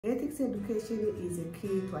Ethics education is a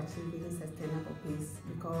key to achieving sustainable peace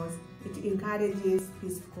because it encourages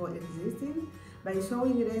peaceful coexistence by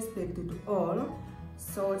showing respect to all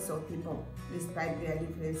sorts of people, despite their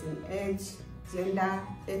difference in age, gender,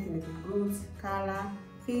 ethnic groups, color,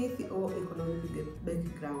 faith, or economic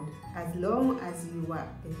background. As long as you are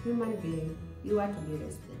a human being, you are to be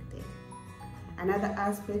respected. Another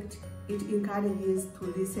aspect, it encourages to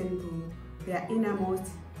listen to their innermost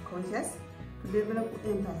conscience, to develop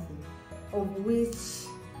empathy, of which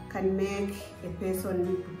can make a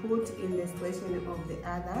person put in the situation of the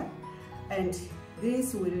other, and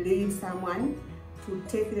this will lead someone to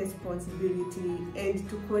take responsibility and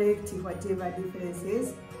to correct whatever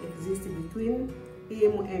differences exist between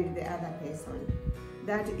him and the other person.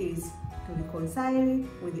 That is to reconcile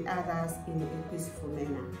with the others in a peaceful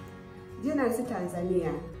manner. GNRC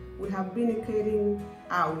Tanzania, we have been carrying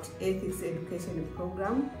out ethics education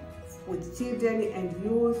program with children and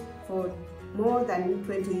youth for more than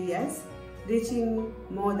 20 years, reaching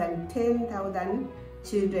more than 10,000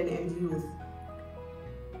 children and youth.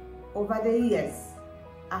 Over the years,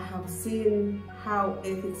 I have seen how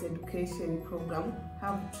ethics education program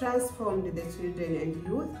have transformed the children and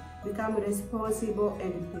youth become responsible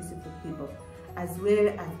and peaceful people, as well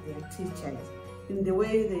as their teachers. In the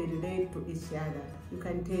way they relate to each other, you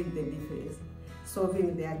can tell the difference,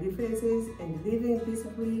 solving their differences and living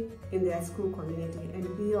peacefully in their school community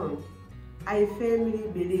and beyond. I firmly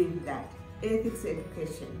believe that ethics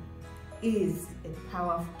education is a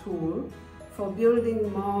powerful tool for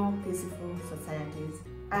building more peaceful societies,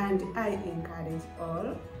 and I encourage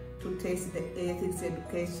all to test the ethics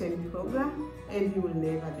education program, and you will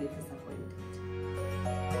never be disappointed.